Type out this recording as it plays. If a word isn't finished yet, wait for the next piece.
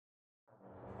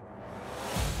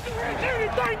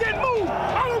everything that moves.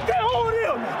 I don't care who it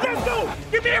is. Let's go.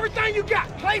 Give me everything you got.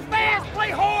 Play fast, play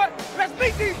hard. Let's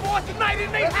meet these boys tonight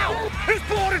in their house. It's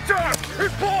party time.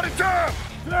 It's party time.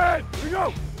 Hey, here we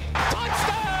go.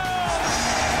 Touchdown!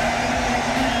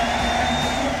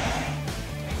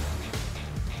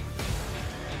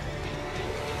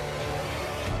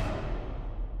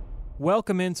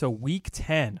 Welcome into Week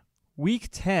 10. Week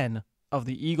 10 of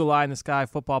the Eagle Eye in the Sky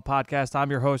Football Podcast. I'm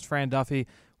your host, Fran Duffy.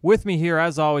 With me here,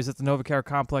 as always, at the NovaCare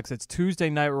Complex. It's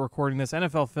Tuesday night. We're recording this.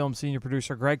 NFL Film senior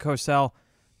producer Greg Cosell.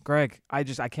 Greg, I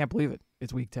can't believe it.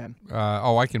 It's Week 10.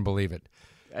 I can believe it.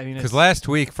 I mean, because last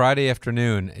week, Friday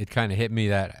afternoon, it kind of hit me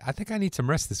that I think I need some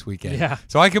rest this weekend. Yeah.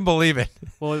 So I can believe it.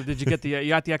 Well, did you get you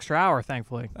got the extra hour,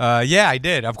 thankfully? Yeah, I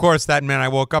did. Of course, that meant I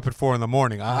woke up at 4 a.m.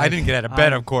 I didn't get out of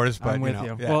bed, of course, but I'm with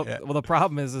you. Yeah, well, yeah. well, the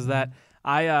problem is that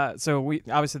we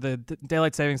obviously the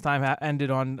daylight savings time ended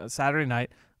on Saturday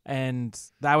night, and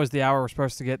that was the hour we're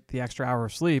supposed to get the extra hour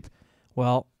of sleep.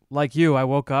 Well, like you, I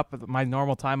woke up at my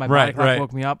normal time. My body clock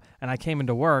woke me up, and I came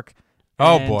into work.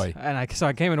 Oh, boy. So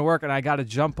I came into work, and I got to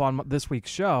jump on this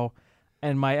week's show.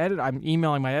 And I'm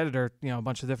emailing my editor, a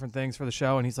bunch of different things for the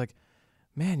show, and he's like,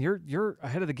 "Man, you're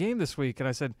ahead of the game this week." And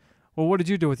I said, "Well, what did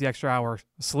you do with the extra hour?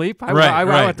 Sleep?" I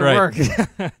went to work.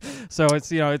 So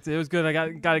it's it was good. I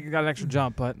got an extra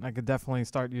jump, but I could definitely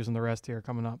start using the rest here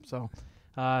coming up. So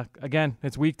again,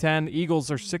 it's Week 10. Eagles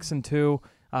are 6-2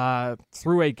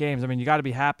 through 8 games. I mean, you got to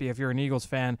be happy if you're an Eagles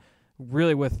fan.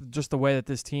 Really, with just the way that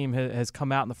this team has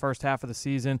come out in the first half of the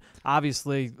season.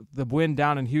 Obviously, the win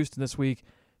down in Houston this week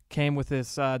came with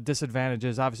its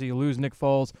disadvantages. Obviously, you lose Nick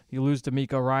Foles, you lose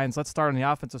D'Amico Ryans. Let's start on the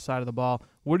offensive side of the ball.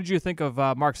 What did you think of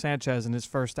Mark Sanchez in his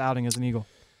first outing as an Eagle?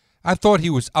 I thought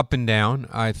he was up and down.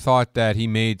 I thought that he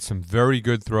made some very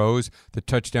good throws. The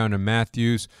touchdown to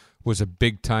Matthews was a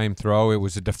big-time throw. It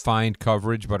was a defined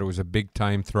coverage, but it was a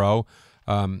big-time throw.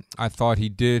 I thought he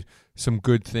did some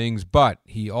good things, but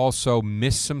he also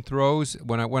missed some throws.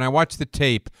 When I watched the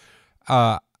tape,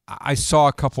 I saw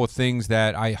a couple of things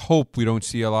that I hope we don't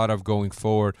see a lot of going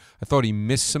forward. I thought he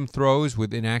missed some throws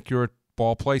with inaccurate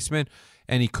ball placement,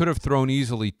 and he could have thrown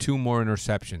easily 2 more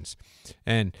interceptions.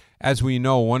 And as we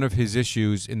know, one of his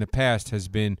issues in the past has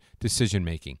been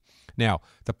decision-making. Now,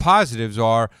 the positives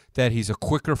are that he's a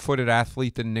quicker-footed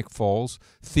athlete than Nick Foles.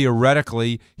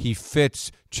 Theoretically, he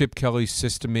fits Chip Kelly's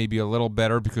system maybe a little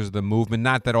better because of the movement.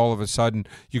 Not that all of a sudden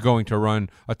you're going to run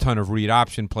a ton of read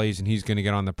option plays and he's going to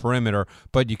get on the perimeter,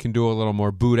 but you can do a little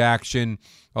more boot action,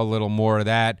 a little more of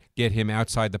that, get him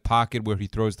outside the pocket where he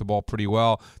throws the ball pretty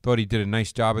well. Thought he did a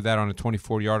nice job of that on a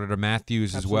 24-yarder to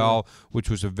Matthews as well, which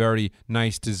was a very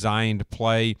nice designed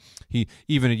play. He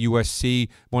even at USC,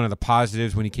 one of the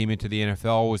positives when he came into the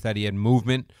NFL was that he had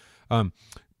movement.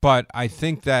 But I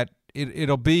think that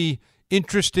it'll be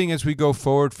interesting as we go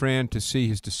forward, Fran, to see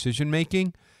his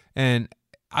decision-making. And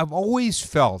I've always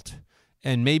felt,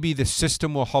 and maybe the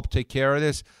system will help take care of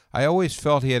this, I always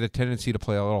felt he had a tendency to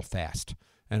play a little fast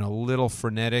and a little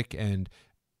frenetic, and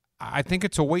I think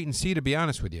it's a wait and see, to be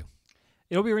honest with you.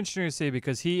 It'll be interesting to see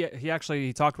because he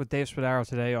talked with Dave Spadaro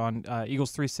today on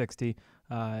Eagles 360.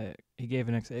 He gave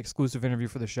an exclusive interview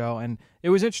for the show, and it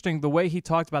was interesting the way he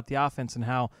talked about the offense and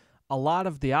how a lot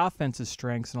of the offense's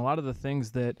strengths and a lot of the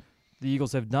things that the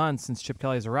Eagles have done since Chip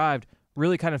Kelly has arrived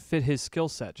really kind of fit his skill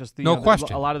set. Just no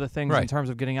question. A lot of the things in terms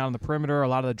of getting out on the perimeter, a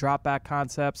lot of the drop back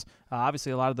concepts,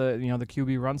 obviously a lot of the the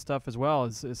QB run stuff as well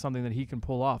is something that he can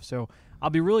pull off. So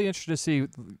I'll be really interested to see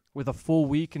with a full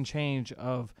week and change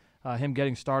of him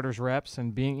getting starters reps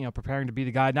and being preparing to be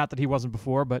the guy. Not that he wasn't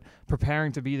before, but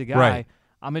preparing to be the guy. Right.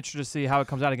 I'm interested to see how it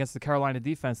comes out against the Carolina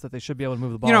defense that they should be able to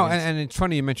move the ball. And it's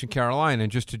funny you mentioned Carolina,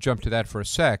 and just to jump to that for a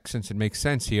sec, since it makes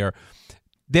sense here,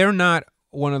 they're not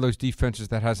one of those defenses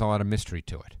that has a lot of mystery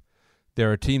to it.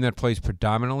 They're a team that plays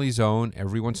predominantly zone.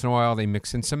 Every once in a while they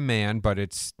mix in some man, but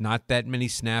it's not that many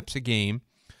snaps a game.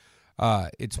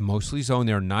 It's mostly zone.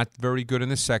 They're not very good in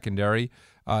the secondary.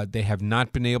 They have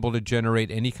not been able to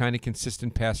generate any kind of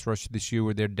consistent pass rush this year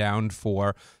where they're down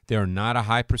 4. They're not a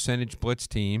high-percentage blitz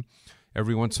team.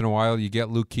 Every once in a while, you get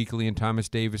Luke Kuechly and Thomas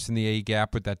Davis in the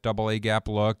A-gap with that double A-gap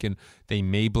look, and they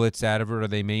may blitz out of it or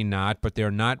they may not, but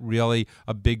they're not really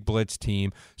a big blitz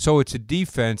team. So it's a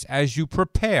defense, as you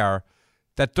prepare,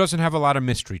 that doesn't have a lot of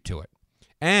mystery to it.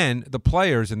 And the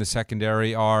players in the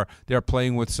secondary they're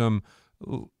playing with some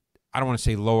I don't want to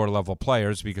say lower-level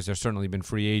players because there's certainly been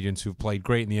free agents who've played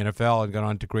great in the NFL and gone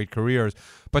on to great careers,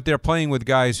 but they're playing with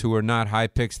guys who are not high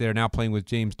picks. They're now playing with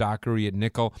James Dockery at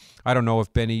nickel. I don't know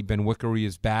if Ben Wickery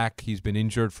is back. He's been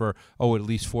injured for, at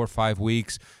least 4 or 5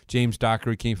 weeks. James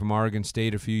Dockery came from Oregon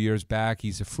State a few years back.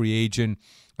 He's a free agent.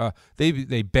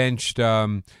 They benched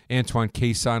Antoine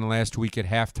Cason last week at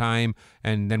halftime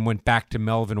and then went back to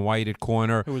Melvin White at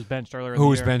corner. Who was benched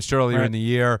earlier Right. in the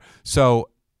year. So,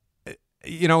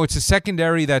 it's a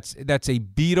secondary that's a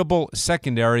beatable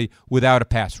secondary without a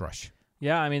pass rush.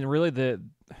 Yeah, I mean, really,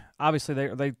 obviously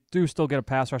they do still get a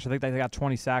pass rush. I think they got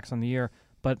 20 sacks on the year,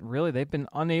 but really they've been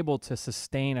unable to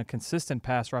sustain a consistent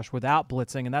pass rush without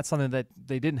blitzing, and that's something that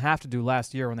they didn't have to do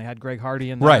last year when they had Greg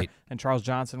Hardy in there, right, and Charles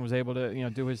Johnson was able to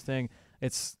do his thing.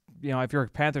 It's if you're a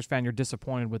Panthers fan, you're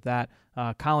disappointed with that.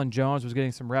 Colin Jones was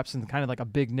getting some reps in kind of like a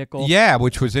big nickel. Yeah,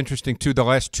 which was interesting too. The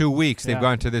last 2 weeks they've Yeah.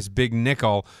 gone to this big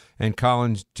nickel, and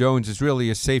Colin Jones is really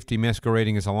a safety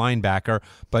masquerading as a linebacker,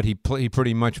 but he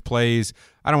pretty much plays,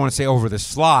 I don't want to say over the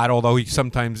slot, although he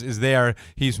sometimes is there.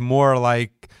 He's more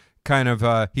like kind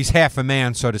of he's half a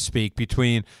man, so to speak,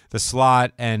 between the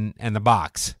slot and the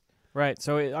box. Right.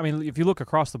 So, I mean, if you look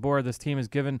across the board, this team has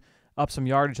given up some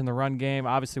yardage in the run game.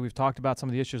 Obviously, we've talked about some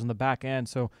of the issues in the back end.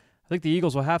 So, I think the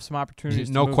Eagles will have some opportunities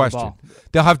to No move question. the ball.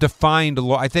 They'll have to find a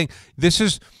I think this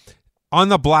is, on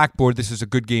the blackboard, this is a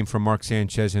good game for Mark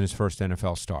Sanchez in his first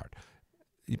NFL start.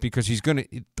 Because he's going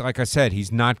to, like I said, he's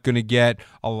not going to get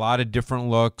a lot of different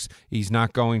looks. He's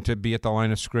not going to be at the line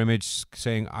of scrimmage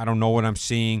saying, I don't know what I'm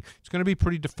seeing. It's going to be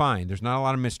pretty defined. There's not a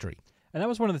lot of mystery. And that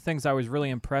was one of the things I was really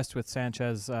impressed with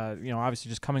Sanchez. Obviously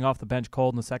just coming off the bench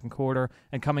cold in the second quarter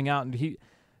and coming out, and he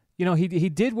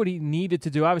did what he needed to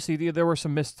do. Obviously, there were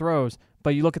some missed throws,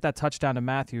 but you look at that touchdown to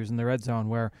Matthews in the red zone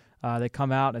where they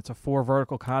come out. It's a 4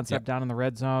 vertical concept down in the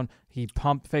red zone. He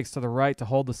pump fakes to the right to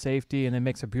hold the safety, and then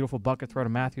makes a beautiful bucket throw to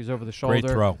Matthews over the shoulder.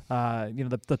 Great throw.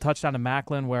 The touchdown to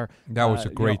Macklin where that was a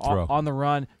great throw on the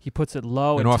run. He puts it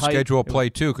low and and off tight. schedule play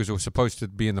too, because it was supposed to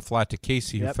be in the flat to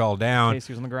Casey, who fell down.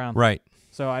 Casey was on the ground. Right.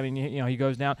 So, I mean, he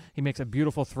goes down. He makes a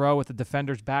beautiful throw with the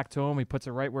defenders back to him. He puts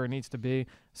it right where it needs to be.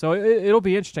 So it'll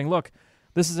be interesting. Look,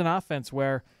 this is an offense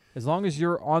where as long as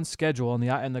you're on schedule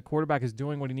and the quarterback is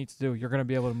doing what he needs to do, you're going to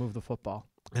be able to move the football.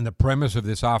 And the premise of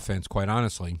this offense, quite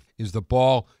honestly, is the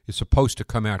ball is supposed to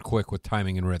come out quick with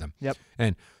timing and rhythm. Yep.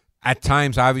 And at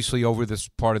times, obviously, over this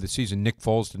part of the season, Nick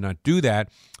Foles did not do that.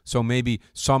 So maybe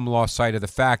some lost sight of the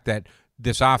fact that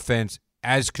this offense,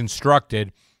 as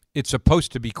constructed, it's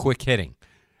supposed to be quick hitting.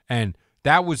 And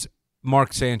that was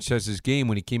Mark Sanchez's game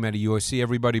when he came out of USC.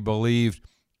 Everybody believed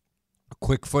a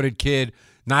quick-footed kid,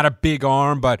 not a big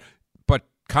arm, but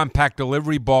compact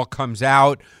delivery, ball comes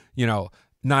out,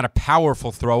 not a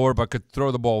powerful thrower, but could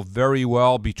throw the ball very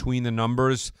well between the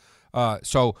numbers.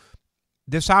 So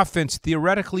this offense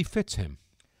theoretically fits him.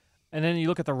 And then you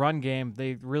look at the run game,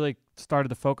 they really started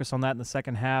to focus on that in the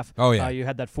second half. Oh, yeah. You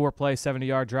had that 4-play,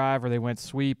 70-yard drive where they went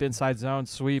sweep, inside zone,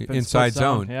 sweep, and inside split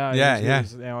zone. zone. Yeah. Yeah. It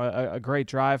was, a great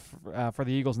drive for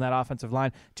the Eagles in that offensive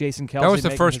line. Jason Kelce. That was the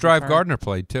making first his drive return. Gardner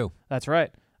played, too. That's right.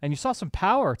 And you saw some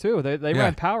power, too. They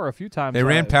ran power a few times. They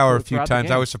ran power a few times.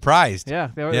 I was surprised. Yeah,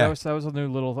 that was a new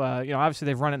little, obviously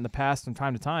they've run it in the past from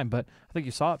time to time, but I think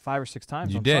you saw it 5 or 6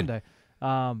 times on Sunday.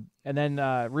 And then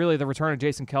really the return of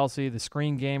Jason Kelce, the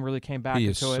screen game really came back He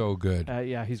into is it. so good.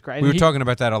 Yeah, he's great. We were talking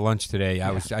about that at lunch today.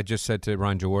 Yeah. I just said to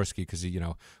Ron Jaworski, because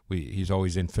he's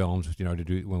always in films, to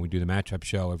do when we do the matchup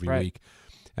show every week.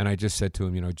 And I just said to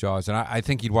him, Jaws, and I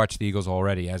think he'd watched the Eagles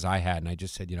already, as I had, and I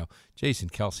just said, Jason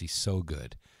Kelce's so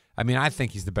good. I mean, I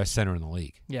think he's the best center in the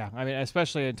league. Yeah, I mean,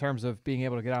 especially in terms of being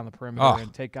able to get on the perimeter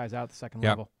and take guys out at the second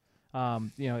level.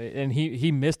 And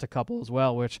he missed a couple as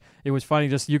well, which it was funny.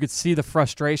 Just you could see the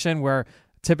frustration where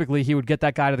typically he would get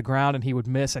that guy to the ground and he would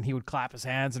miss and he would clap his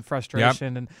hands in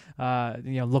frustration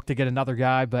and look to get another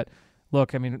guy. But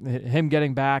look, I mean, him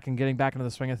getting back into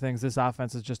the swing of things, this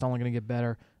offense is just only going to get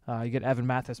better. You get Evan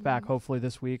Mathis back hopefully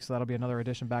this week, so that'll be another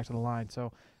addition back to the line.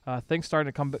 So things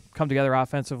starting to come together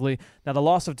offensively. Now, the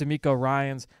loss of D'Amico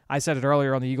Ryans, I said it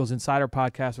earlier on the Eagles Insider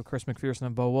podcast with Chris McPherson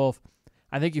and Bo Wolf.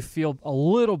 I think you feel a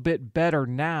little bit better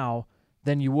now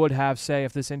than you would have, say,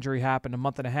 if this injury happened a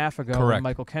month and a half ago when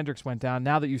Michael Kendricks went down.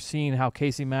 Now that you've seen how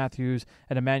Casey Matthews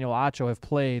and Emmanuel Acho have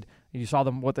played, you saw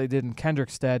them what they did in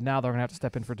Kendricks' stead, now they're going to have to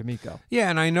step in for D'Amico. Yeah,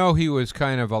 and I know he was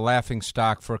kind of a laughing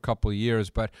stock for a couple of years,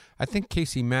 but I think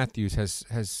Casey Matthews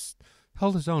has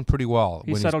held his own pretty well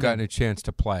when he's gotten a chance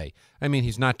to play. I mean,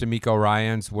 he's not D'Amico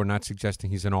Ryans. We're not suggesting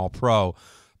he's an all-pro,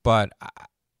 but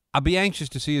I'll be anxious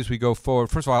to see as we go forward.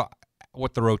 First of all,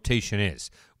 what the rotation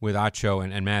is with Acho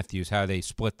and Matthews, how they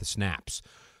split the snaps.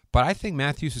 But I think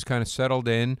Matthews has kind of settled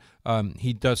in.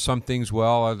 He does some things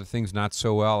well, other things not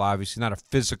so well. Obviously, not a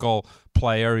physical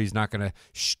player. He's not going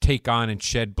to take on and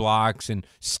shed blocks and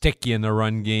stick you in the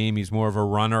run game. He's more of a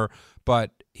runner.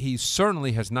 But he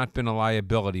certainly has not been a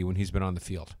liability when he's been on the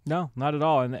field. No, not at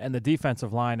all. And the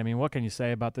defensive line, I mean, what can you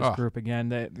say about this group again?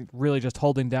 They really just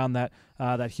holding down that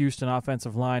Houston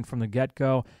offensive line from the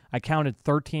get-go. I counted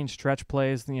 13 stretch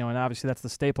plays, and obviously that's the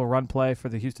staple run play for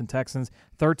the Houston Texans.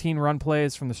 13 run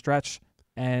plays from the stretch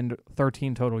and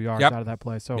 13 total yards out of that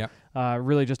play. So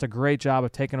really just a great job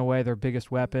of taking away their biggest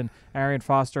weapon. Arian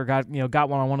Foster got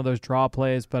one of those draw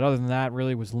plays, but other than that,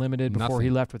 really was limited before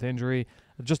he left with injury.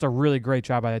 Just a really great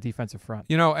job by that defensive front.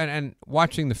 And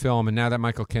watching the film, and now that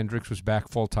Michael Kendricks was back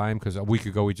full-time, because a week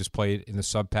ago we just played in the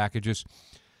sub-packages,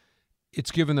 it's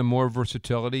given them more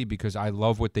versatility because I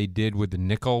love what they did with the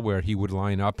nickel where he would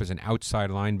line up as an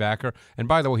outside linebacker. And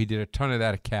by the way, he did a ton of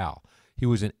that at Cal. He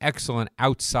was an excellent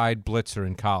outside blitzer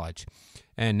in college.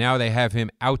 And now they have him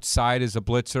outside as a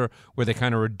blitzer where they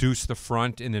kind of reduce the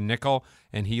front in the nickel,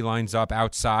 and he lines up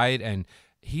outside, and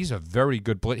he's a very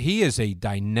good blitzer. He is a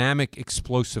dynamic,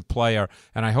 explosive player,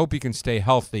 and I hope he can stay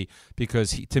healthy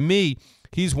because, to me,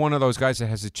 he's one of those guys that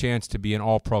has a chance to be an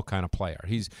all-pro kind of player.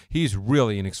 He's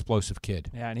really an explosive kid.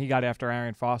 Yeah, and he got after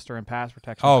Arian Foster in pass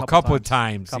protection a couple of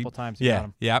times. A couple of times he got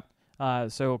him. Yep.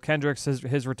 So Kendricks,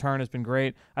 his return has been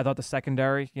great. I thought the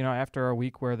secondary, after a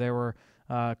week where they were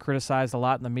criticized a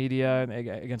lot in the media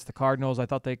against the Cardinals, I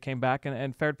thought they came back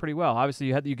and fared pretty well. Obviously,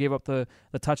 you gave up the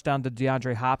touchdown to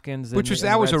DeAndre Hopkins,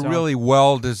 that was a really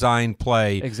well-designed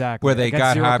play. Exactly. Where they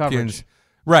got Hopkins, coverage.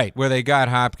 right? Where they got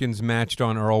Hopkins matched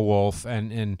on Earl Wolf,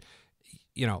 and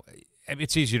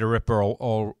it's easy to rip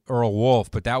Earl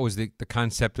Wolf, but that was the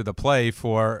concept of the play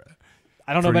for.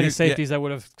 I don't know many safeties that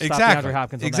would have stopped DeAndre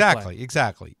Hopkins on that play.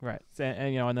 Exactly. Right.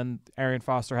 And then Arian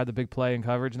Foster had the big play in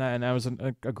coverage, and that was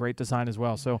a great design as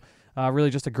well. So really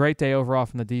just a great day overall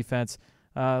from the defense.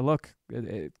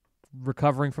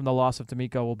 Recovering from the loss of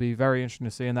D'Amico will be very interesting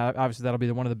to see, and obviously that'll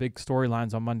be one of the big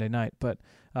storylines on Monday night. But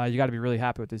you got to be really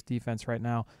happy with this defense right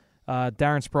now.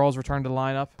 Darren Sproles returned to the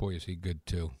lineup. Boy, is he good,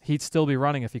 too. He'd still be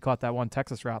running if he caught that one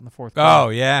Texas route in the fourth quarter. Oh,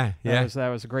 yeah.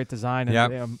 That was a great design,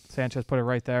 and Sanchez put it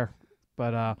right there.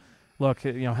 But look,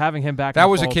 having him back. That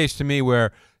was a case to me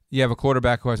where you have a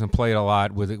quarterback who hasn't played a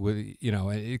lot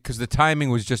because the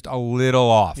timing was just a little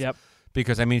off. Yep.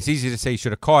 Because, it's easy to say he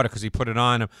should have caught it because he put it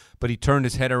on him, but he turned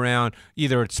his head around.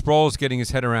 Either it's Sproles getting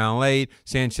his head around late,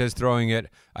 Sanchez throwing it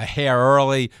a hair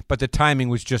early, but the timing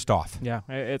was just off. Yeah,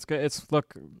 it's good.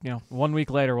 1 week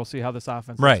later, we'll see how this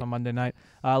offense looks on Monday night.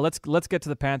 Let's get to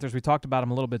the Panthers. We talked about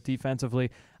them a little bit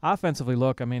defensively. Offensively,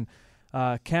 look,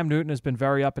 Cam Newton has been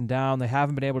very up and down. They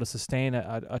haven't been able to sustain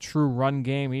a true run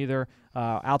game either.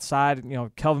 Outside,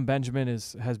 Kelvin Benjamin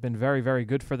has been very, very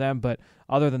good for them. But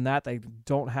other than that, they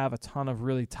don't have a ton of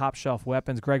really top-shelf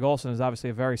weapons. Greg Olsen is obviously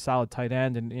a very solid tight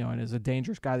end and is a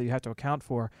dangerous guy that you have to account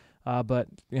for. And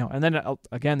then,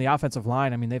 again, the offensive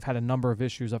line, they've had a number of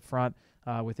issues up front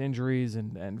with injuries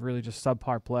and really just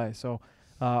subpar play. So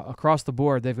across the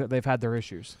board, they've had their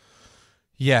issues.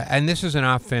 Yeah, and this is an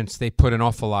offense they put an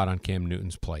awful lot on Cam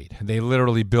Newton's plate. They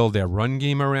literally build their run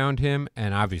game around him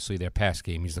and obviously their pass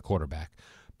game. He's the quarterback.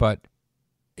 But,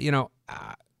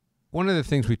 one of the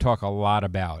things we talk a lot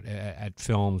about at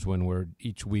Films when we're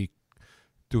each week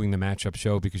doing the matchup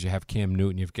show, because you have Cam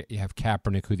Newton, you have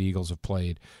Kaepernick, who the Eagles have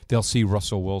played. They'll see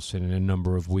Russell Wilson in a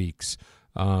number of weeks.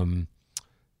 I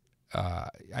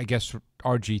guess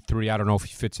RG3, I don't know if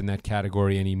he fits in that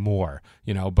category anymore,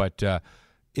 but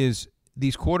is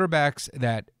these quarterbacks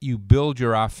that you build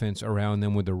your offense around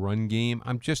them with the run game,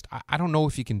 I don't know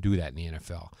if you can do that in the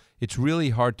NFL. It's really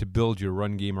hard to build your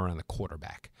run game around the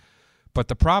quarterback. But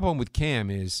the problem with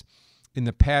Cam is in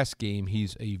the pass game,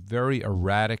 he's a very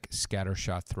erratic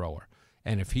scattershot thrower.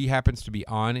 And if he happens to be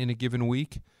on in a given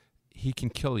week, he can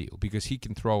kill you because he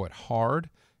can throw it hard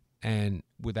and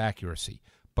with accuracy.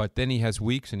 But then he has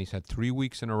weeks, and he's had 3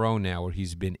 weeks in a row now where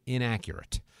he's been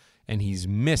inaccurate and he's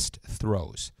missed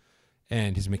throws.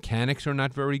 And his mechanics are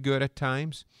not very good at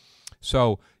times.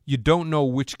 So you don't know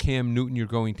which Cam Newton you're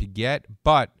going to get,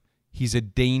 but he's a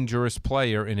dangerous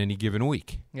player in any given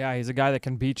week. Yeah, he's a guy that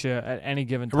can beat you at any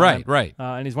given time. Right.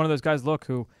 And he's one of those guys,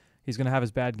 who he's going to have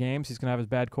his bad games, he's going to have his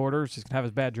bad quarters, he's going to have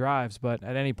his bad drives, but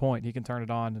at any point he can turn it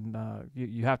on, and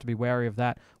you have to be wary of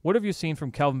that. What have you seen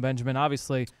from Kelvin Benjamin?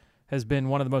 Obviously has been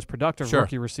one of the most productive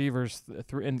rookie receivers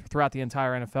throughout the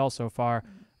entire NFL so far.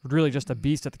 Really just a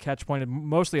beast at the catch point, and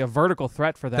mostly a vertical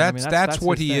threat for them. That's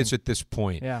what he is at this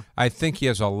point. Yeah. I think he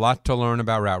has a lot to learn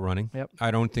about route running. Yep. I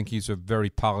don't think he's a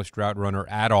very polished route runner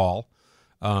at all.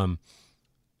 But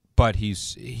but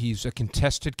he's a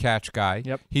contested catch guy.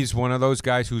 Yep. He's one of those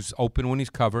guys who's open when he's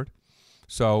covered.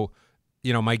 So,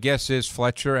 my guess is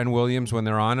Fletcher and Williams, when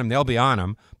they're on him, they'll be on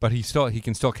him, but he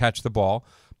can still catch the ball.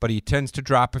 But he tends to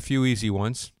drop a few easy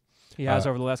ones. He has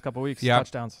over the last couple of weeks, yep.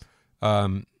 touchdowns.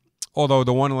 Although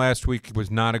the one last week was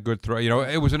not a good throw.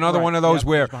 It was another one of those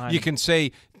where you can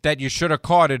say that you should have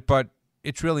caught it, but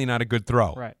it's really not a good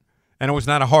throw. Right. And it was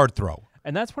not a hard throw.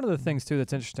 And that's one of the things, too,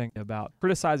 that's interesting about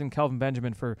criticizing Kelvin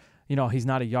Benjamin for, he's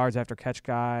not a yards after catch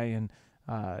guy and,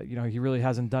 he really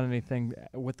hasn't done anything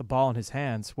with the ball in his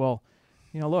hands. Well,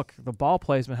 look, the ball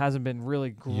placement hasn't been really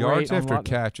great. Yards after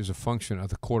catch is a function of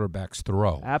the quarterback's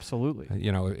throw. Absolutely.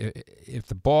 If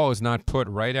the ball is not put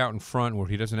right out in front where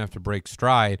he doesn't have to break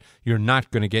stride, you're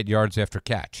not going to get yards after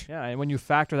catch. Yeah, and when you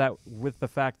factor that with the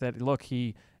fact that, look,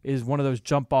 he is one of those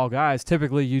jump ball guys,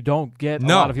 typically you don't get a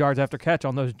lot of yards after catch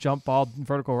on those jump ball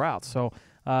vertical routes. So,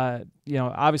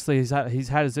 obviously he's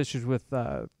had his issues with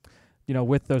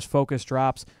with those focus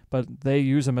drops, but they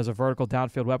use him as a vertical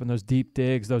downfield weapon. Those deep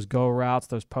digs, those go routes,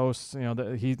 those posts.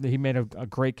 He made a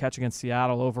great catch against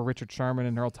Seattle over Richard Sherman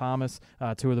and Earl Thomas,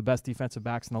 two of the best defensive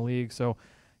backs in the league. So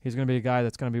he's going to be a guy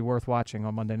that's going to be worth watching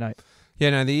on Monday night.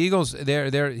 Yeah, now the Eagles,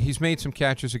 he's made some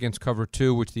catches against cover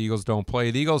 2, which the Eagles don't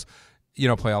play. The Eagles,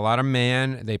 play a lot of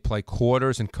man. They play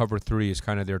quarters, and cover 3 is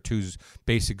kind of their two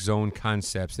basic zone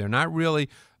concepts. They're not really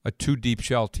a two-deep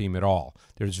shell team at all.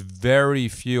 There's very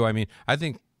few. I mean, I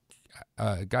think,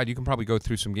 God, you can probably go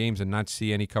through some games and not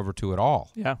see any cover 2 at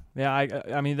all. Yeah.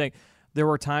 I mean, there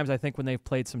were times, I think, when they've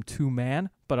played some two-man,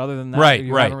 but other than that,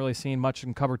 you haven't really seen much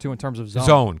in cover 2 in terms of zone.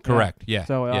 Zone, correct, yeah.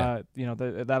 So,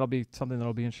 that'll be something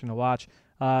that'll be interesting to watch.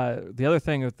 The other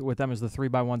thing with them is the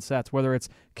 3x1 sets, whether it's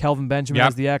Kelvin Benjamin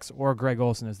as the X or Greg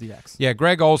Olsen as the X. Yeah,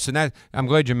 Greg Olsen, I'm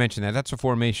glad you mentioned that. That's a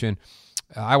formation.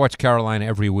 I watch Carolina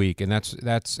every week, and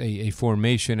that's a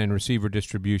formation and receiver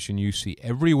distribution you see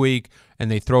every week,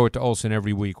 and they throw it to Olsen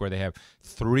every week where they have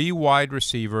 3 wide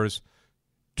receivers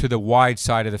to the wide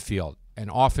side of the field,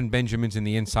 and often Benjamin's in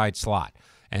the inside slot.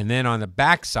 And then on the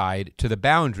backside to the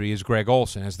boundary is Greg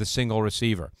Olsen as the single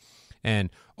receiver.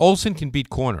 And Olsen can beat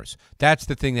corners. That's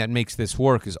the thing that makes this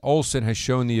work, is Olsen has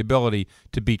shown the ability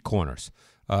to beat corners.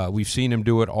 We've seen him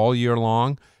do it all year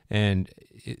long, and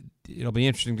it'll be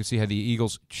interesting to see how the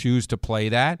Eagles choose to play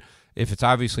that. If it's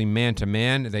obviously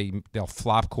man-to-man, they'll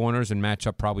flop corners and match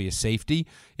up probably a safety.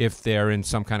 If they're in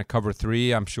some kind of cover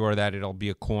 3, I'm sure that it'll be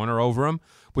a corner over them,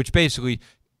 which basically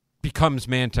becomes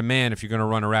man-to-man if you're going to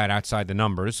run a route outside the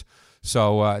numbers.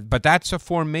 So, but that's a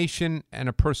formation and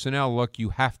a personnel look you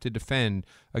have to defend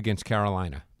against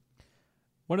Carolina.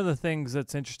 One of the things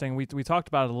that's interesting, we talked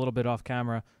about it a little bit off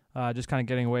camera, just kind of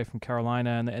getting away from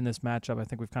Carolina and this matchup. I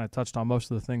think we've kind of touched on most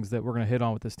of the things that we're going to hit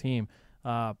on with this team.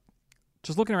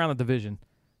 Just looking around the division,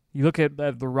 you look at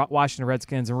the Washington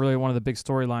Redskins, and really one of the big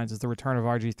storylines is the return of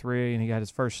RG3, and he got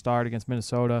his first start against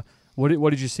Minnesota. What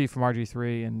did you see from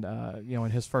RG3 and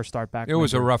in his first start back? It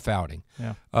was a rough outing.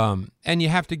 Yeah. And you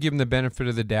have to give him the benefit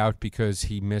of the doubt because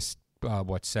he missed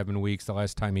 7 weeks. The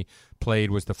last time he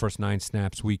played was the first 9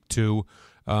 snaps, week 2.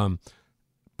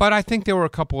 But I think there were a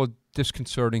couple of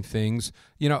disconcerting things.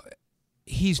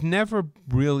 He's never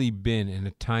really been in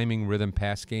a timing rhythm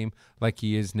pass game like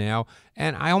he is now.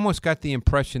 And I almost got the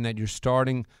impression that you're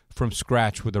starting from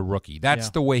scratch with a rookie.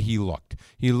 That's the way he looked.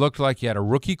 He looked like he had a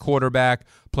rookie quarterback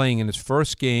playing in his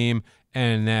first game,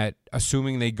 and that,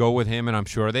 assuming they go with him, and I'm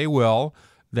sure they will,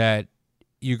 that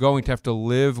you're going to have to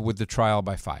live with the trial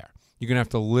by fire. You're going to have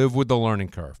to live with the learning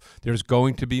curve. There's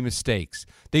going to be mistakes.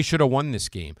 They should have won this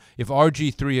game. If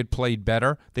RG3 had played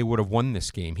better, they would have won this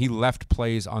game. He left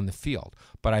plays on the field,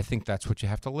 but I think that's what you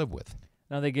have to live with.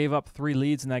 Now, they gave up 3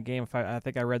 leads in that game. If I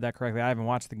think I read that correctly. I haven't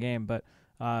watched the game, but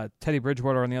Teddy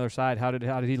Bridgewater on the other side, how did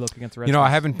he look against the Redskins? I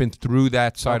haven't been through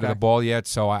that side of the ball yet,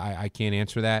 so I can't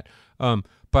answer that.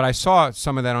 But I saw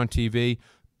some of that on TV.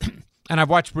 And I've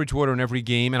watched Bridgewater in every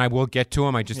game, and I will get to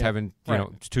him. I just haven't,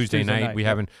 it's Tuesday night. We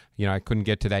haven't, I couldn't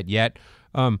get to that yet.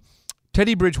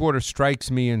 Teddy Bridgewater strikes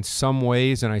me in some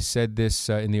ways, and I said this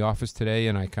in the office today,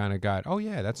 and I kind of got,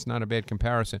 that's not a bad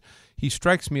comparison. He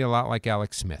strikes me a lot like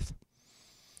Alex Smith.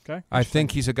 Okay. I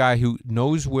think he's a guy who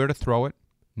knows where to throw it,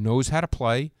 knows how to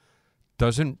play,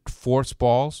 doesn't force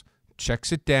balls,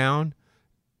 checks it down,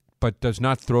 but does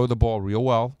not throw the ball real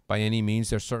well by any means.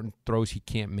 There's certain throws he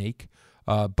can't make,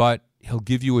 but he'll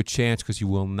give you a chance because you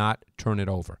will not turn it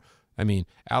over. I mean,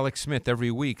 Alex Smith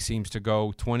every week seems to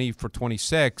go 20 for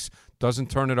 26, doesn't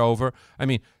turn it over. I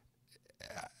mean,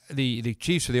 the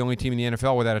Chiefs are the only team in the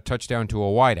NFL without a touchdown to a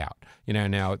wideout.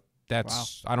 Now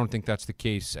I don't think that's the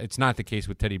case. It's not the case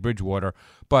with Teddy Bridgewater,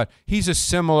 but he's a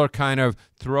similar kind of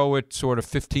throw it sort of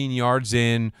 15 yards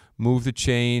in, move the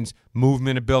chains,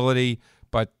 movement ability,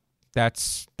 but that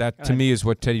to me is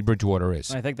what Teddy Bridgewater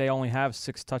is. I think they only have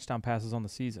 6 touchdown passes on the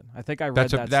season. I think I read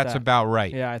that's about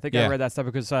right. Yeah, I think I read that stuff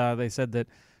because they said that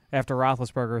after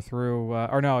Roethlisberger threw,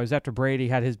 or no, it was after Brady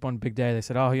had his one big day. They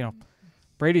said,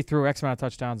 Brady threw X amount of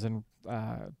touchdowns, and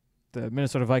the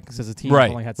Minnesota Vikings as a team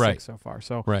have only had 6 so far.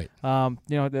 So,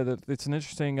 it's an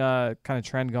interesting kind of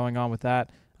trend going on with that.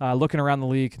 Looking around the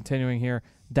league, continuing here,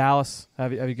 Dallas,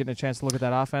 have you getting a chance to look at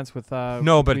that offense with?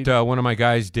 No, but one of my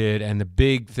guys did, and the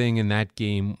big thing in that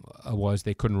game was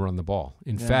they couldn't run the ball.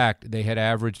 In fact, they had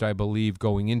averaged, I believe,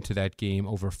 going into that game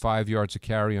over 5 yards a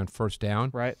carry on first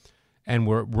down. Right. And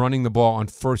were running the ball on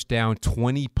first down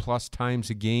 20-plus times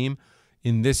a game.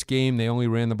 In this game, they only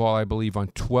ran the ball, I believe, on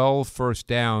 12 first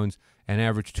downs and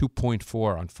averaged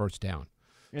 2.4 on first down.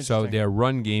 So their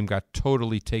run game got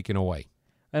totally taken away.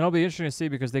 And it'll be interesting to see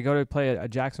because they go to play a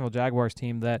Jacksonville Jaguars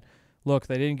team that, look,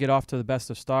 they didn't get off to the best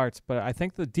of starts, but I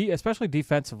think especially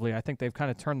defensively, I think they've kind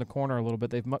of turned the corner a little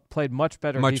bit. They've played much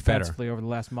better defensively over the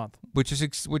last month. Which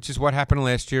is what happened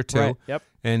last year, too. Right. Yep.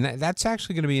 And that's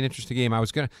actually going to be an interesting game.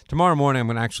 Tomorrow morning I'm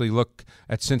going to actually look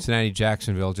at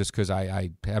Cincinnati-Jacksonville just because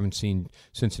I haven't seen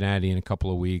Cincinnati in a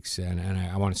couple of weeks, and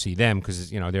I want to see them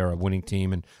because they're a winning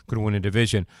team and could win a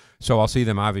division. So I'll see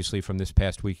them obviously from this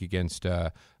past week against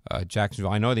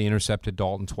Jacksonville. I know they intercepted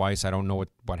Dalton twice. I don't know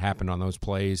what happened on those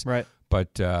plays. Right.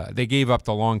 But they gave up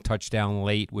the long touchdown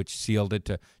late, which sealed it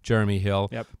to Jeremy Hill.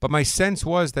 Yep. But my sense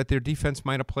was that their defense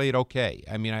might have played okay.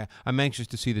 I mean, I'm anxious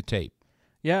to see the tape.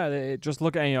 Yeah, just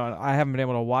look at I haven't been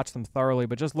able to watch them thoroughly,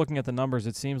 but just looking at the numbers,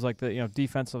 it seems like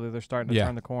defensively they're starting to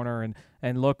turn the corner.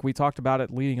 And look, we talked about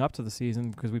it leading up to the season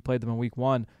because we played them in week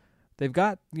 1. They've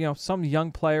got some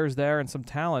young players there and some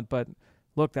talent, but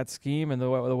look, that scheme and the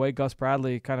way Gus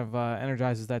Bradley kind of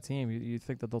energizes that team, you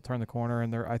think that they'll turn the corner,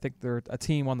 and I think they're a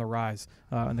team on the rise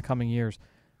in the coming years.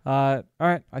 All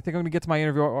right, I think I'm going to get to my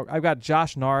interview. I've got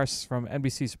Josh Norris from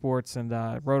NBC Sports and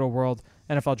Roto World,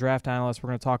 NFL draft analyst. We're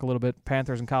going to talk a little bit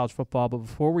Panthers and college football. But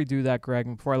before we do that, Greg,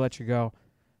 and before I let you go,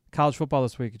 college football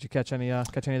this week. Did you catch any of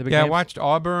the big games? Yeah, I watched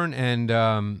Auburn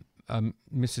and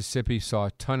Mississippi. Saw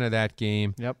a ton of that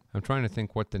game. Yep. I'm trying to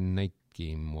think what the night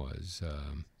game was.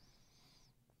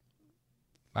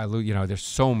 There's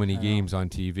so many games on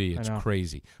TV. It's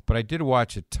crazy. But I did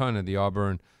watch a ton of the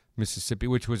Auburn Mississippi,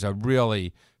 which was a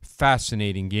really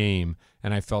fascinating game,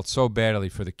 and I felt so badly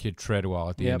for the kid Treadwell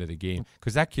at the end of the game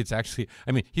because that kid's actually,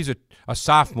 he's a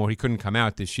sophomore. He couldn't come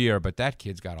out this year, but that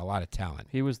kid's got a lot of talent.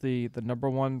 He was the number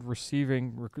one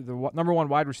number one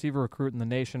wide receiver recruit in the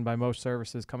nation by most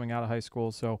services coming out of high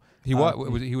school. So he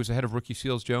was ahead of Ricky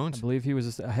Seals-Jones. I believe he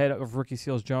was ahead of Ricky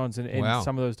Seals-Jones in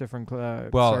some of those different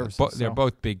services. They're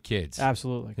both big kids.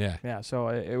 Absolutely. Yeah. So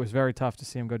it was very tough to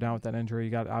see him go down with that injury.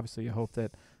 You hope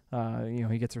that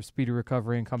he gets a speedy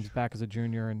recovery and comes back as a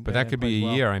junior. But that could be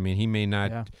a year. He may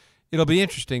not. Yeah. It'll be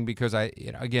interesting because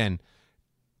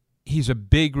he's a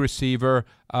big receiver.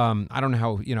 I don't know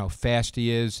how fast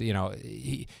he is.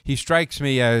 He strikes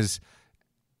me as.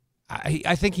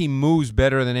 I think he moves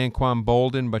better than Anquan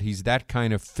Bolden, but he's that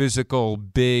kind of physical,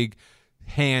 big,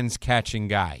 hands catching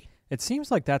guy. It seems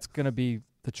like that's going to be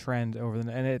the trend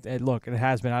it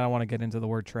has been. I don't want to get into the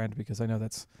word trend because I know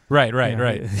that's right.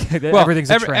 Well,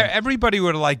 everything's a trend. Everybody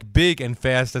would like big and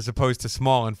fast as opposed to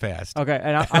small and fast. Okay,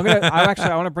 and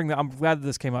I want to bring that. I'm glad that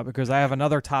this came up because I have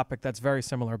another topic that's very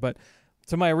similar. But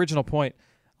to my original point,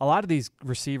 a lot of these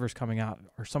receivers coming out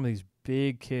are some of these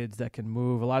big kids that can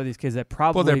move. A lot of these kids that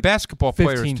probably they're basketball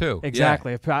players too.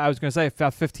 Exactly. Yeah. I was going to say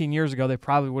about 15 years ago they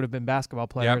probably would have been basketball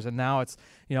players, and now it's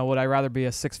would I rather be a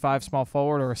 6'5" small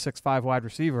forward or a 6'5" wide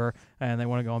receiver? And they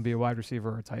want to go and be a wide receiver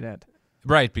or a tight end.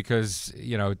 Right, because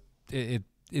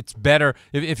it's better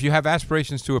if you have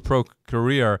aspirations to a pro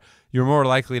career. You're more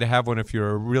likely to have one if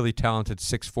you're a really talented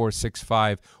 6'4",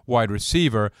 6'5" wide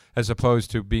receiver as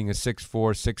opposed to being a 6'4",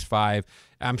 6'5".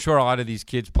 I'm sure a lot of these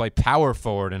kids play power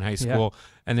forward in high school,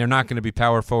 and they're not going to be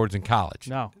power forwards in college.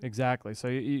 No, exactly. So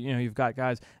you've got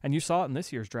guys, and you saw it in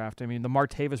this year's draft. The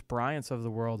Martavis Bryants of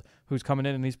the world, who's coming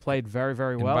in and he's played very,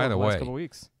 very well in the last couple of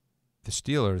weeks. The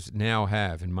Steelers now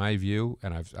have, in my view,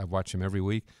 and I've watched them every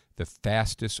week, the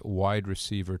fastest wide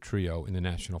receiver trio in the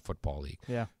National Football League.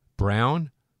 Yeah,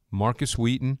 Brown, Marcus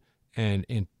Wheaton, and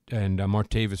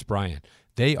Martavis Bryant.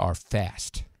 They are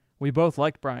fast. We both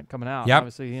liked Bryant coming out. Yep.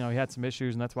 Obviously, he had some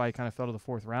issues, and that's why he kind of fell to the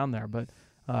fourth round there. But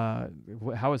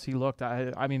how has he looked?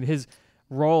 His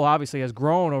role obviously has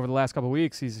grown over the last couple of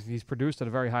weeks. He's produced at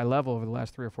a very high level over the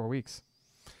last 3 or 4 weeks.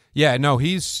 Yeah, no,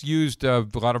 he's used a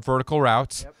lot of vertical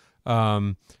routes. Yep.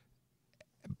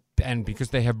 and because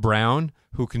they have Brown,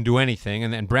 who can do anything,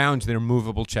 and then Brown's their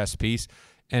movable chess piece,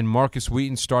 and Marcus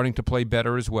Wheaton's starting to play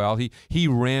better as well. He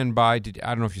ran by, I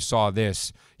don't know if you saw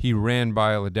this, he ran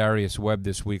by Ladarius Webb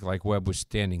this week like Webb was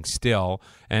standing still.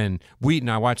 And Wheaton,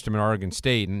 I watched him at Oregon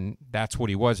State, and that's what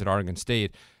he was at Oregon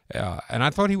State. And I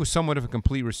thought he was somewhat of a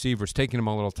complete receiver. It's taking him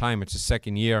a little time. It's his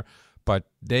second year, but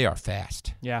they are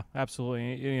fast. Yeah,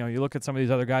 absolutely. You look at some of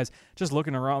these other guys, just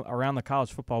looking around the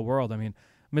college football world. I mean,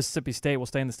 Mississippi State will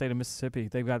stay in the state of Mississippi.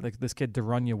 They've got this kid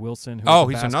Darunya Wilson.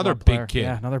 He's another big kid.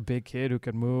 Yeah, another big kid who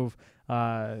could move.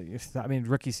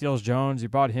 Ricky Seals-Jones, you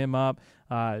brought him up.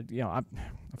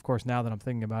 Of course, now that I'm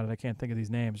thinking about it, I can't think of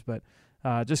these names, but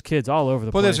just kids all over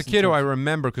the place. Well, there's a kid who I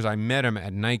remember because I met him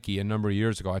at Nike a number of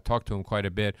years ago. I talked to him quite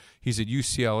a bit. He's at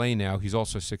UCLA now. He's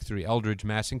also 6'3", Eldridge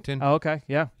Massington. Oh, okay,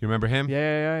 yeah. You remember him?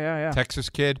 Yeah. Texas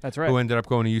kid. That's right. Who ended up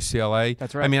going to UCLA.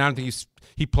 That's right. I mean, I don't think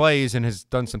he plays and has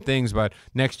done some things, but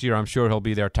next year I'm sure he'll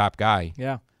be their top guy.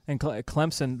 Yeah. And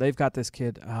Clemson, they've got this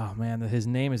kid. Oh, man, his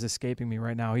name is escaping me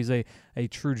right now. He's a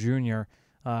true junior,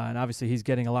 and obviously he's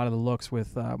getting a lot of the looks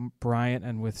with Bryant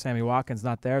and with Sammy Watkins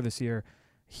not there this year.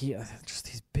 Just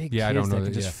these big kids that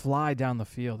can just fly down the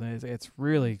field. And it's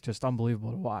really just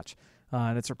unbelievable to watch.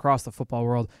 And it's across the football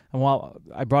world. And while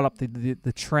I brought up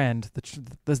the trend,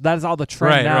 that is all the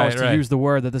trend now is to use the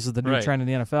word that this is the new trend in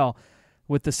the NFL.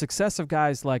 With the success of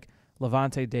guys like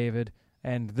Levante David,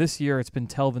 and this year it's been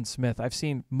Telvin Smith. I've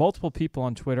seen multiple people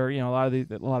on Twitter, a lot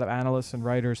of analysts and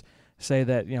writers say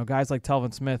that guys like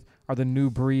Telvin Smith are the new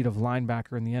breed of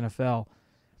linebacker in the NFL.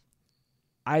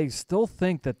 I still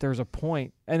think that there's a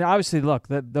point, and obviously, look,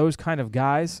 that those kind of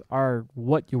guys are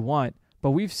what you want,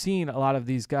 but we've seen a lot of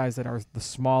these guys that are the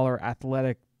smaller,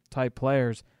 athletic type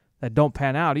players that don't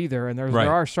pan out either, and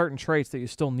there are certain traits that you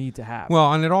still need to have.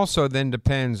 Well, and it also then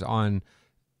depends on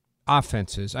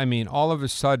offenses. I mean, all of a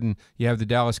sudden, you have the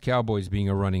Dallas Cowboys being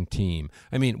a running team.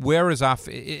 I mean, where is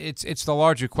it's the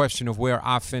larger question of where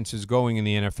offense is going in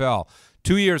the NFL.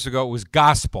 2 years ago, it was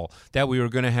gospel that we were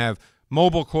going to have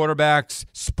mobile quarterbacks,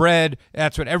 spread.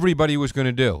 That's what everybody was going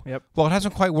to do. Yep. Well, it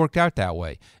hasn't quite worked out that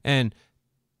way. And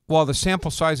while the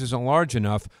sample size isn't large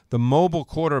enough, the mobile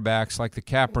quarterbacks like the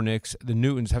Kaepernicks, the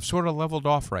Newtons, have sort of leveled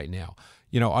off right now.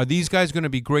 Are these guys going to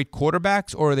be great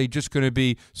quarterbacks, or are they just going to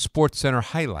be SportsCenter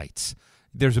highlights?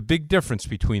 There's a big difference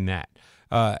between that.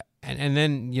 And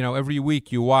then, every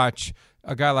week you watch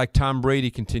a guy like Tom Brady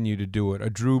continue to do it, a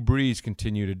Drew Brees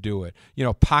continue to do it,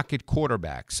 pocket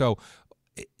quarterback. So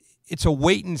it's a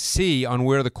wait and see on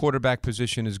where the quarterback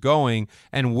position is going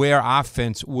and where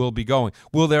offense will be going.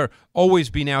 Will there always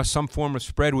be now some form of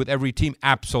spread with every team?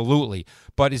 Absolutely.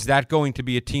 But is that going to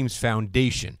be a team's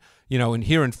foundation? And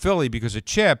here in Philly, because of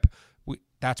Chip,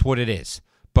 that's what it is.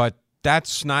 But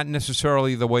that's not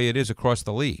necessarily the way it is across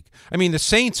the league. I mean, the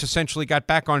Saints essentially got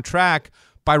back on track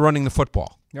by running the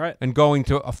football. Right. And going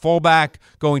to a fullback,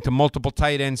 going to multiple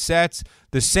tight end sets.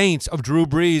 The Saints of Drew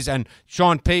Brees and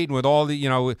Sean Payton with all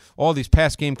these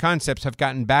pass game concepts have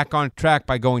gotten back on track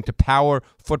by going to power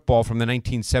football from the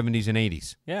 1970s and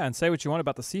 80s. Yeah, and say what you want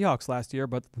about the Seahawks last year,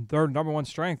 but their number one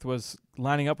strength was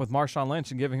lining up with Marshawn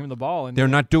Lynch and giving him the ball. And they're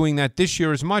not doing that this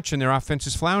year as much, and their offense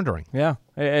is floundering. Yeah,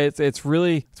 it's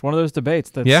one of those debates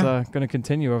that's going to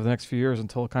continue over the next few years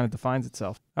until it kind of defines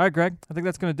itself. All right, Greg, I think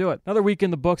that's going to do it. Another week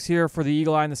in the books here for the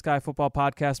Eagle Eye in the Sky Football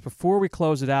Podcast. Before we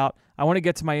close it out, I want to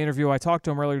get to my interview. I talked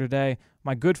to him earlier today.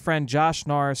 My good friend Josh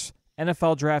Norris,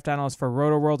 NFL draft analyst for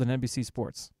RotoWorld and NBC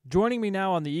Sports. Joining me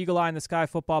now on the Eagle Eye in the Sky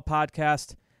Football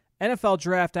Podcast, NFL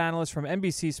draft analyst from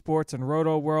NBC Sports and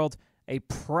RotoWorld, a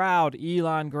proud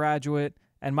Elon graduate,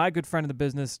 and my good friend in the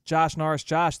business, Josh Norris.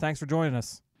 Josh, thanks for joining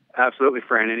us. Absolutely,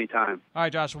 Fran, anytime. All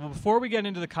right, Josh. Well, before we get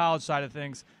into the college side of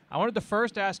things, I wanted to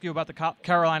first ask you about the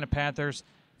Carolina Panthers.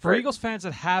 For Eagles fans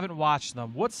that haven't watched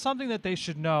them, what's something that they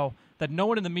should know that no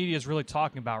one in the media is really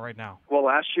talking about right now? Well,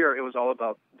 last year it was all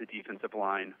about the defensive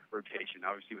line rotation.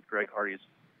 Obviously, with Greg Hardy's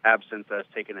absence, that's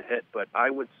taken a hit. But I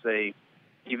would say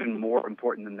even more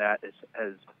important than that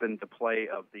has been the play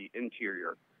of the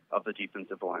interior of the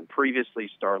defensive line.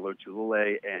 Previously, Star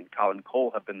Lotulelei and Colin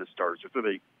Cole have been the starters, with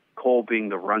really Cole being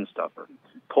the run stuffer.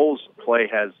 Cole's play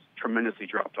has tremendously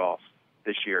dropped off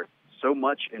this year. So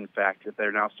much, in fact, that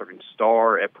they're now starting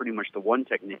Star at pretty much the one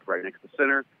technique right next to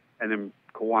center, and then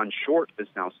Kawan Short is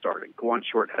now starting. Kawan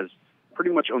Short has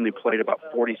pretty much only played about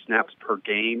 40 snaps per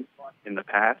game in the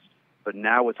past, but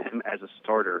now with him as a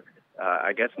starter,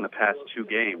 I guess in the past 2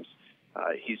 games,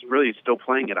 he's really still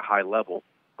playing at a high level,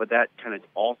 but that kind of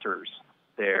alters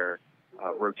their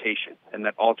rotation, and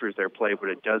that alters their play, but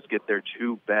it does get their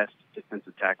 2 best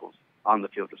defensive tackles on the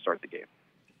field to start the game.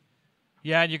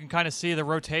 Yeah, and you can kind of see the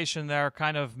rotation there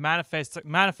kind of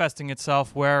manifesting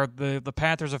itself where the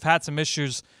Panthers have had some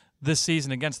issues this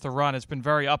season against the run. It's been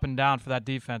very up and down for that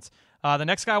defense. The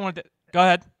next guy I wanted to – go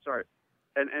ahead. Sorry.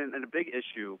 And a big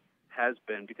issue has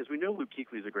been, because we know Luke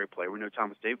Kuechly is a great player. We know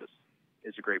Thomas Davis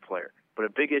is a great player. But a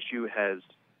big issue has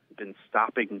been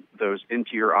stopping those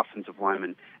interior offensive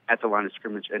linemen at the line of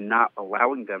scrimmage and not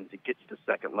allowing them to get to the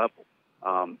second level.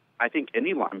 I think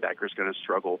any linebacker is going to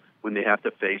struggle when they have to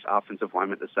face offensive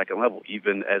linemen at the second level,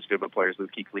 even as good of a player as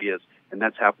Luke Kuechly is. And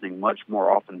that's happening much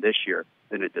more often this year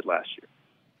than it did last year.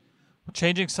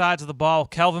 Changing sides of the ball,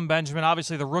 Kelvin Benjamin,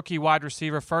 obviously the rookie wide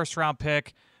receiver, first-round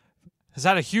pick, has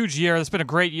had a huge year. It's been a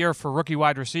great year for rookie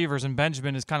wide receivers, and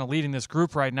Benjamin is kind of leading this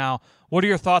group right now. What are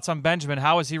your thoughts on Benjamin?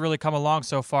 How has he really come along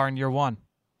so far in year one?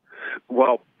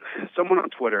 Well, someone on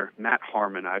Twitter, Matt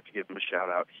Harmon, I have to give him a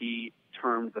shout-out, he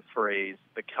termed the phrase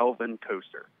the Kelvin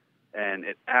coaster, and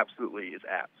it absolutely is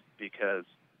apt because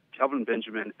Kelvin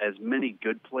Benjamin, as many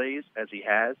good plays as he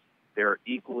has, there are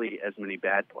equally as many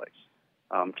bad plays.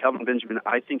 Kelvin Benjamin,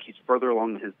 I think he's further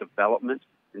along in his development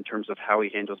in terms of how he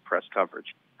handles press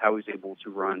coverage, how he's able to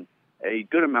run a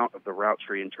good amount of the route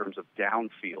tree in terms of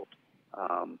downfield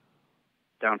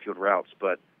routes.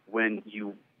 But when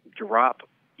you drop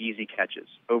easy catches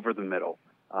over the middle,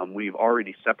 we've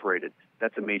already separated.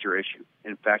 That's a major issue.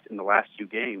 In fact, in the last 2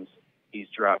 games, he's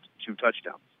dropped 2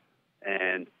 touchdowns.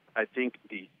 And I think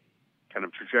the kind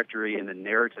of trajectory and the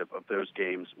narrative of those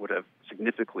games would have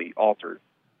significantly altered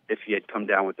if he had come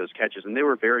down with those catches. And they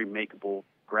were very makeable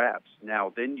grabs.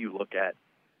 Now, then you look at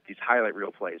these highlight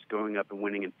reel plays, going up and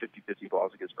winning in 50-50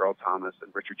 balls against Earl Thomas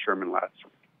and Richard Sherman last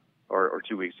week or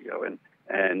 2 weeks ago,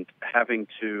 and having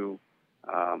to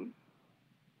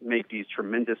make these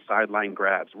tremendous sideline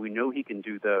grabs. We know he can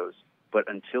do those, but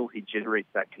until he generates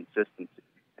that consistency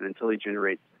and until he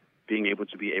generates being able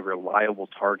to be a reliable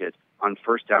target on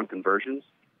first down conversions,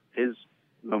 his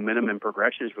momentum and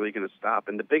progression is really going to stop.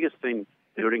 And the biggest thing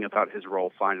noting about his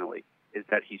role finally is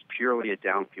that he's purely a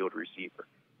downfield receiver.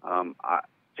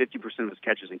 50% of his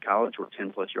catches in college were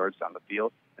 10-plus yards down the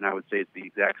field, and I would say it's the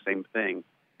exact same thing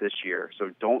this year.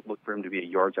 So don't look for him to be a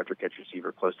yards-after-catch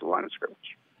receiver close to the line of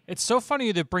scrimmage. It's so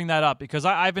funny to bring that up because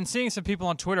I've been seeing some people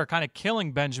on Twitter kind of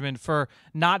killing Benjamin for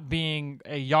not being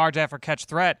a yards-after-catch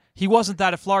threat. He wasn't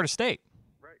that at Florida State.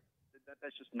 Right.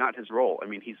 That's just not his role. I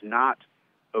mean, he's not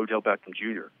Odell Beckham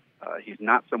Jr. He's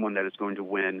not someone that is going to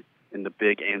win in the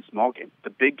big and small game. The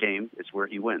big game is where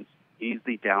he wins. He's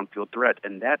the downfield threat,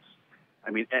 and that's,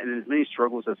 I mean, and as many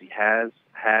struggles as he has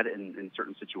had in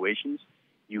certain situations,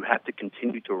 you have to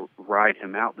continue to ride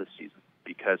him out this season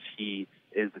because he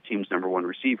is the team's number 1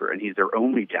 receiver, and he's their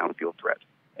only downfield threat.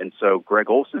 And so Greg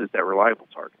Olsen is that reliable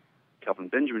target. Kelvin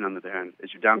Benjamin, on the other hand,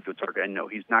 is your downfield target. And no,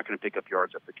 he's not going to pick up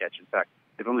yards after catch. In fact,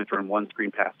 they've only thrown 1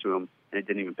 screen pass to him, and it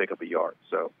didn't even pick up a yard.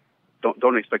 So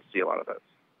don't expect to see a lot of those.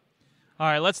 All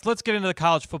right, let's get into the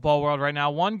college football world right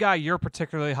now. One guy you're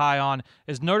particularly high on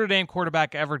is Notre Dame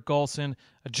quarterback Everett Golson,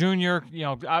 a junior. You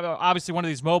know, obviously one of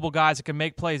these mobile guys that can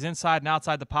make plays inside and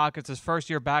outside the pockets. His first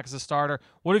year back as a starter.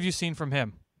 What have you seen from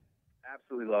him?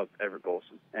 Absolutely love Everett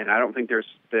Golson, and I don't think there's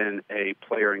been a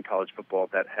player in college football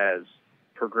that has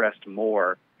progressed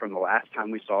more from the last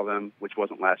time we saw them, which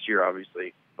wasn't last year,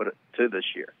 obviously, but to this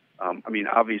year. I mean,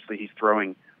 obviously he's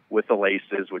throwing with the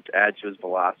laces, which adds to his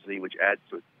velocity, which adds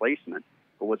to his placement.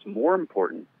 But what's more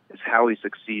important is how he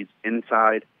succeeds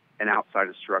inside and outside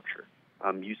of structure.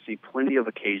 You see plenty of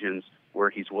occasions where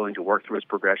he's willing to work through his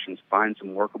progressions, find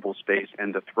some workable space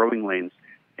and the throwing lanes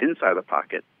inside the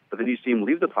pocket. But then you see him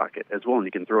leave the pocket as well, and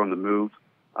he can throw on the move.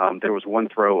 There was one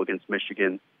throw against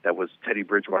Michigan that was Teddy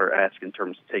Bridgewater-esque in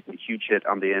terms of taking a huge hit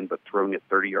on the end but throwing it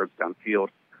 30 yards downfield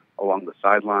along the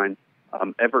sideline.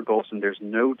 Everett Golson, there's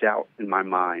no doubt in my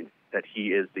mind that he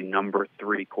is the number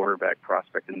 3 quarterback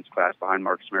prospect in this class behind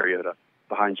Marcus Mariota,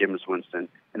 behind Jameis Winston.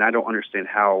 And I don't understand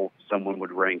how someone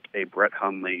would rank a Brett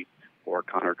Hundley or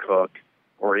Connor Cook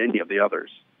or any of the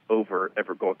others over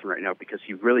Everett Golson right now, because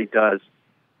he really does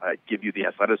give you the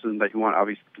athleticism that you want,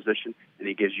 obviously, the position, and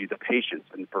he gives you the patience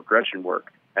and the progression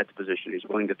work at the position. He's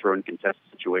willing to throw in contested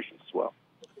situations as well.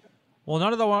 Well,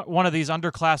 none of one of these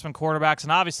underclassmen quarterbacks,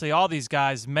 and obviously all these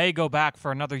guys may go back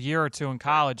for another year or 2 in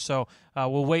college, so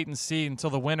we'll wait and see until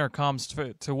the winter comes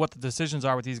to what the decisions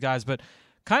are with these guys. But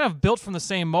kind of built from the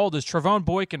same mold is Trevone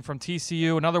Boykin from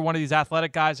TCU, another one of these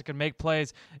athletic guys that can make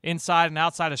plays inside and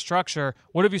outside of structure.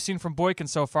 What have you seen from Boykin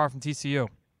so far from TCU?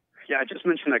 Yeah, I just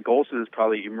mentioned that Golson has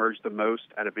probably emerged the most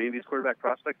out of any of these quarterback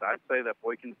prospects. I'd say that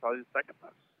Boykin is probably the second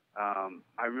most.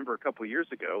 I remember a couple of years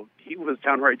ago, he was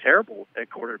downright terrible at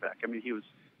quarterback. I mean, he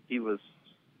was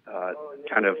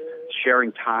kind of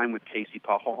sharing time with Casey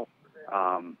Paul.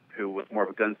 who was more of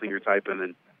a gunslinger type, and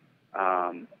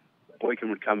then Boykin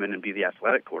would come in and be the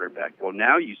athletic quarterback. Well,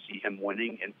 now you see him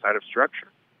winning inside of structure.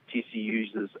 TCU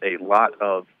uses a lot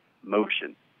of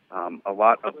motion. A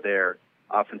lot of their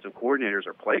offensive coordinators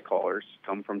or play callers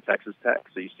come from Texas Tech,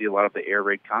 so you see a lot of the air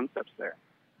raid concepts there.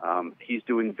 He's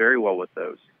doing very well with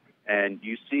those. And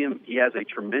you see him, he has a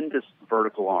tremendous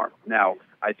vertical arm. Now,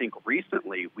 I think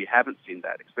recently we haven't seen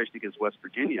that, especially against West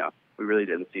Virginia. We really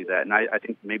didn't see that. And I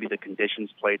think maybe the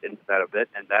conditions played into that a bit,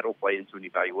 and that'll play into an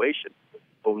evaluation.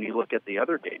 But when you look at the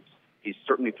other games, he's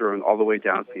certainly throwing all the way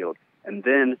downfield. And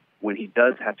then when he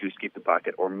does have to escape the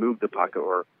pocket or move the pocket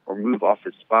or move off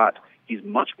his spot, he's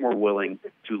much more willing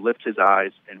to lift his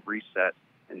eyes and reset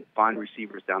and find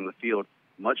receivers down the field,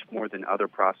 much more than other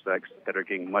prospects that are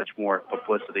getting much more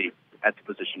publicity at the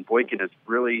position. Boykin has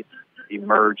really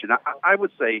emerged, and I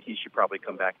would say he should probably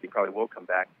come back. He probably will come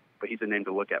back, but he's a name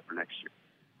to look at for next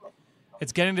year.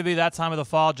 It's getting to be that time of the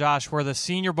fall, Josh, where the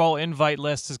Senior Bowl invite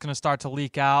list is going to start to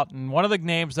leak out. And one of the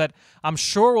names that I'm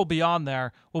sure will be on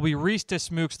there will be Reese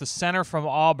Dismukes, the center from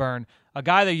Auburn, a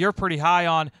guy that you're pretty high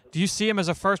on. Do you see him as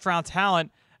a first-round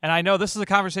talent? And I know this is a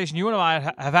conversation you and I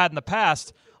have had in the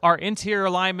past. Are interior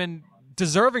linemen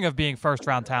deserving of being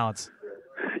first-round talents?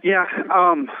 Yeah,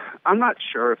 I'm not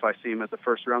sure if I see him as a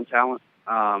first-round talent.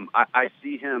 I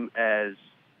see him as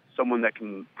someone that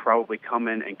can probably come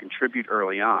in and contribute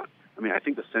early on. I mean, I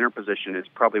think the center position is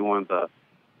probably one of the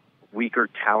weaker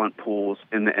talent pools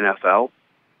in the NFL.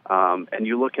 And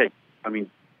you look at,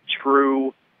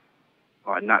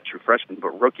 not true freshmen,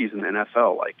 but rookies in the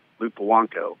NFL like Luke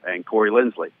Polanco and Corey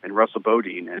Lindsley and Russell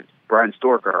Bodine and Brian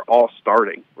Stork are all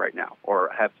starting right now or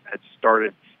had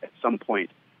started at some point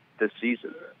this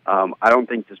season. I don't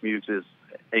think Dismukes is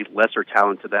a lesser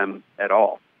talent to them at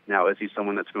all. Now, is he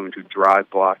someone that's going to drive,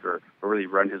 block, or really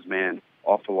run his man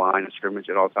off the line of scrimmage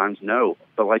at all times? No.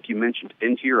 But like you mentioned,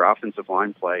 interior offensive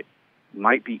line play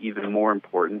might be even more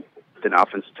important than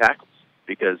offensive tackles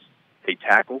because a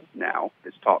tackle now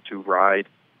is taught to ride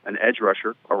an edge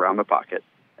rusher around the pocket,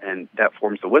 and that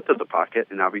forms the width of the pocket,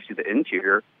 and obviously the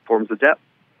interior forms the depth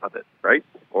of it, right?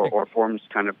 Or forms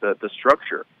kind of the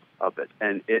structure of it.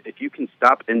 And if you can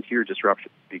stop interior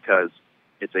disruption because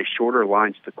it's a shorter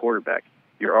line to the quarterback,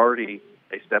 you're already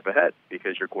a step ahead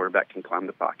because your quarterback can climb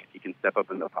the pocket. He can step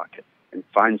up in the pocket and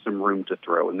find some room to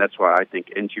throw. And that's why I think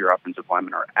interior offensive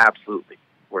linemen are absolutely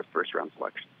worth first-round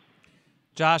selections.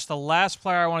 Josh, the last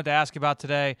player I wanted to ask you about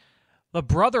today, the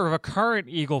brother of a current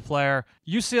Eagle player,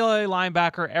 UCLA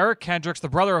linebacker Eric Kendricks, the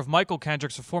brother of Michael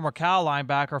Kendricks, a former Cal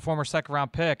linebacker, a former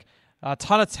second-round pick. A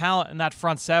ton of talent in that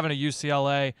front seven at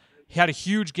UCLA. He had a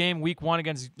huge game week one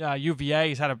against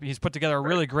UVA. He's put together a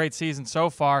really great season so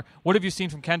far. What have you seen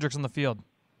from Kendricks on the field?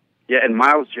 Yeah, and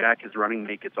Miles Jack, his running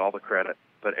mate, gets all the credit,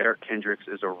 but Eric Kendricks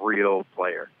is a real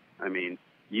player. I mean,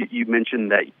 you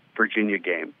mentioned that Virginia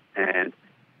game, and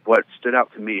what stood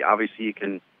out to me, obviously he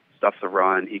can stuff the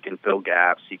run, he can fill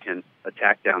gaps, he can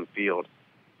attack downfield,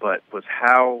 but was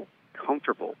how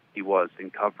comfortable he was in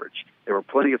coverage. There were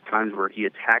plenty of times where he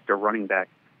attacked a running back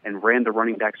and ran the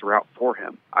running back's route for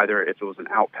him, either if it was an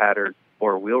out pattern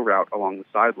or a wheel route along the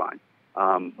sideline.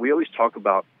 We always talk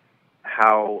about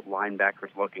how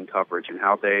linebackers look in coverage and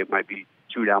how they might be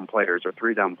 2-down players or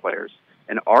 3-down players.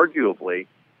 And arguably,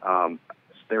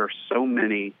 there are so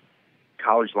many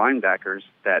college linebackers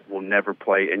that will never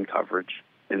play in coverage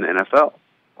in the NFL.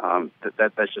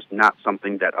 That's just not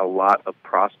something that a lot of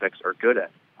prospects are good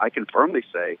at. I can firmly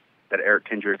say that Eric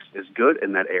Kendricks is good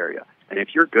in that area. And if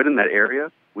you're good in that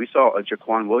area, we saw a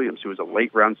Jaquan Williams, who was a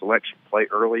late-round selection, play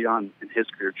early on in his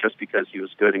career just because he was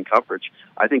good in coverage.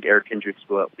 I think Eric Kendricks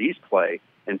will at least play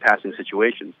in passing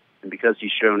situations. And because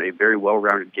he's shown a very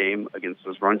well-rounded game against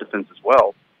those run defense as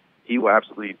well, he will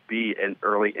absolutely be an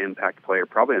early impact player,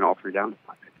 probably in all three downs.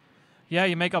 Yeah,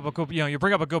 you bring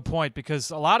up a good point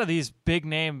because a lot of these big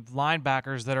name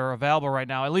linebackers that are available right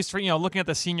now, at least for looking at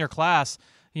the senior class,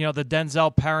 the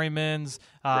Denzel Perrymans,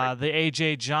 right, the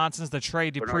A.J. Johnsons, the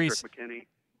Trey Dupreez,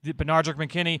 Benardrick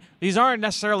McKinney. These aren't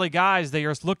necessarily guys that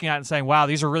you're looking at and saying, wow,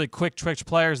 these are really quick twitch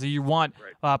players that you want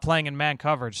playing in man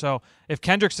coverage. So if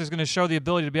Kendricks is going to show the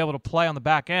ability to be able to play on the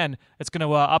back end, it's going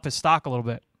to up his stock a little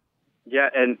bit. Yeah,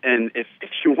 and if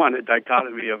you want a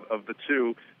dichotomy of the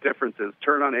two differences,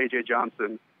 turn on A.J.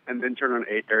 Johnson and then turn on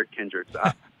Eric Kendricks.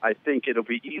 I think it'll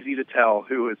be easy to tell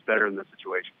who is better in this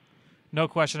situation. No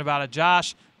question about it.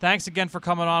 Josh, thanks again for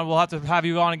coming on. We'll have to have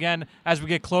you on again as we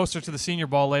get closer to the Senior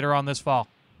Bowl later on this fall.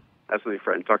 Absolutely,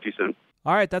 Fred. Talk to you soon.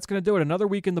 All right, that's going to do it. Another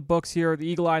week in the books here at the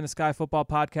Eagle Eye in the Sky Football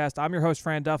Podcast. I'm your host,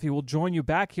 Fran Duffy. We'll join you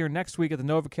back here next week at the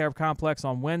NovaCare Complex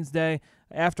on Wednesday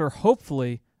after,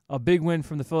 hopefully, a big win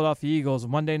from the Philadelphia Eagles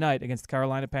Monday night against the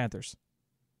Carolina Panthers.